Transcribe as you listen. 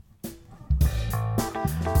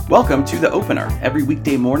Welcome to The Opener. Every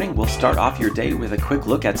weekday morning, we'll start off your day with a quick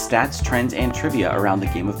look at stats, trends, and trivia around the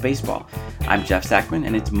game of baseball. I'm Jeff Sackman,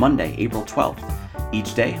 and it's Monday, April 12th.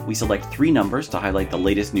 Each day, we select 3 numbers to highlight the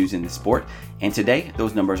latest news in the sport, and today,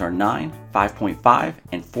 those numbers are 9, 5.5,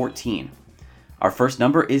 and 14. Our first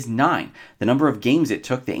number is 9, the number of games it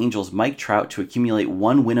took the Angels' Mike Trout to accumulate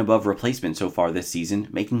 1 win above replacement so far this season,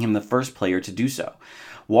 making him the first player to do so.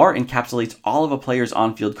 WAR encapsulates all of a player's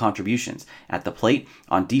on-field contributions, at the plate,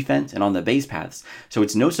 on defense, and on the base paths, so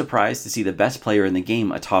it's no surprise to see the best player in the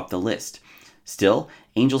game atop the list. Still,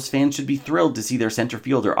 Angels fans should be thrilled to see their center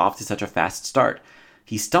fielder off to such a fast start.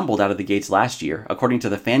 He stumbled out of the gates last year. According to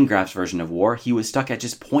the Fangraphs version of WAR, he was stuck at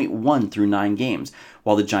just .1 through 9 games,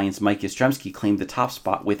 while the Giants' Mike Yastrzemski claimed the top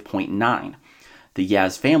spot with .9. The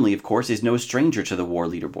Yaz family, of course, is no stranger to the WAR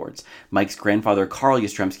leaderboards. Mike's grandfather, Carl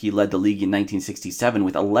Yastrzemski, led the league in 1967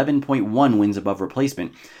 with 11.1 wins above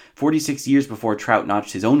replacement, 46 years before Trout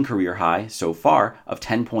notched his own career high, so far, of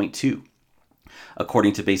 10.2.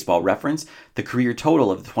 According to Baseball Reference, the career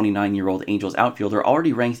total of the 29-year-old Angels outfielder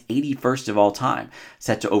already ranks 81st of all time,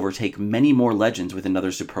 set to overtake many more legends with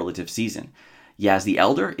another superlative season. Yaz the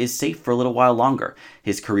Elder is safe for a little while longer.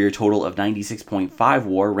 His career total of 96.5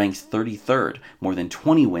 WAR ranks 33rd, more than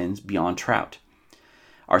 20 wins beyond Trout.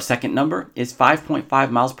 Our second number is 5.5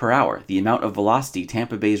 miles per hour, the amount of velocity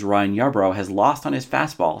Tampa Bay's Ryan Yarbrough has lost on his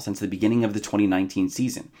fastball since the beginning of the 2019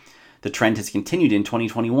 season. The trend has continued in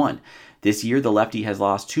 2021. This year, the lefty has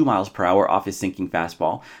lost 2 miles per hour off his sinking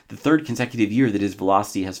fastball, the third consecutive year that his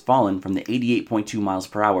velocity has fallen from the 88.2 miles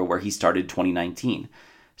per hour where he started 2019.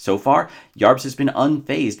 So far, Yarbs has been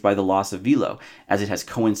unfazed by the loss of velo, as it has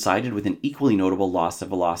coincided with an equally notable loss of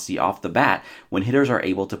velocity off the bat when hitters are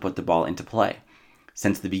able to put the ball into play.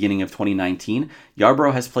 Since the beginning of 2019,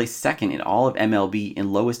 Yarbrough has placed second in all of MLB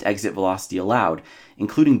in lowest exit velocity allowed,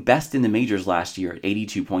 including best in the majors last year at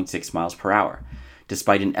 82.6 miles per hour.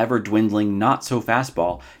 Despite an ever-dwindling,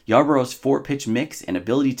 not-so-fastball, Yarbrough's 4-pitch mix and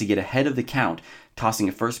ability to get ahead of the count, tossing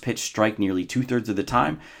a first-pitch strike nearly 2/3 of the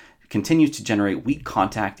time, continues to generate weak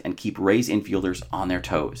contact and keep Rays infielders on their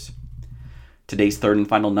toes. Today's third and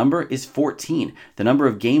final number is 14, the number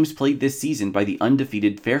of games played this season by the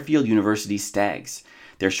undefeated Fairfield University Stags.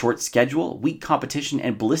 Their short schedule, weak competition,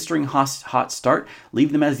 and blistering hot start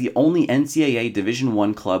leave them as the only NCAA Division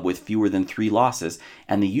I club with fewer than 3 losses,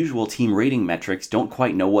 and the usual team rating metrics don't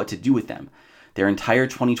quite know what to do with them. Their entire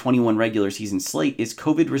 2021 regular season slate is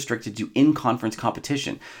COVID-restricted to in-conference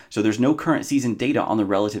competition, so there's no current season data on the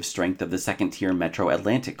relative strength of the second-tier Metro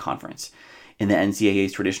Atlantic Conference. In the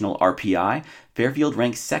NCAA's traditional RPI, Fairfield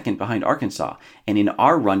ranks second behind Arkansas, and in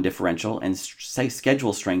our run differential and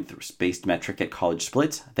schedule strength-based metric at college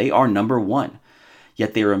splits, they are number 1.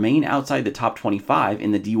 Yet they remain outside the top 25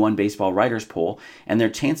 in the D1 Baseball Writers Poll, and their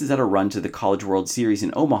chances at a run to the College World Series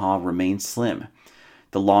in Omaha remain slim.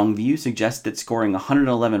 The long view suggests that scoring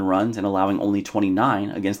 111 runs and allowing only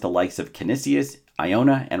 29 against the likes of Canisius,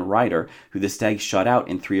 Iona, and Ryder, who the Stags shut out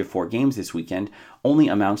in 3 of 4 games this weekend, only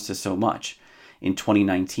amounts to so much. In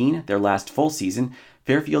 2019, their last full season,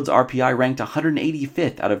 Fairfield's RPI ranked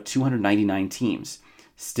 185th out of 299 teams.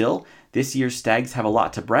 Still, this year's Stags have a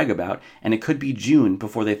lot to brag about, and it could be June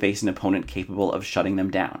before they face an opponent capable of shutting them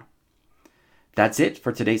down. That's it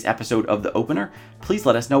for today's episode of The Opener. Please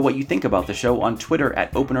let us know what you think about the show on Twitter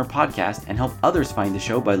at Opener Podcast and help others find the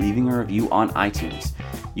show by leaving a review on iTunes.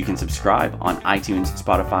 You can subscribe on iTunes,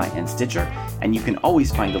 Spotify, and Stitcher, and you can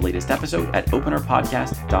always find the latest episode at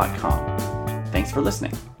openerpodcast.com. Thanks for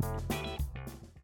listening.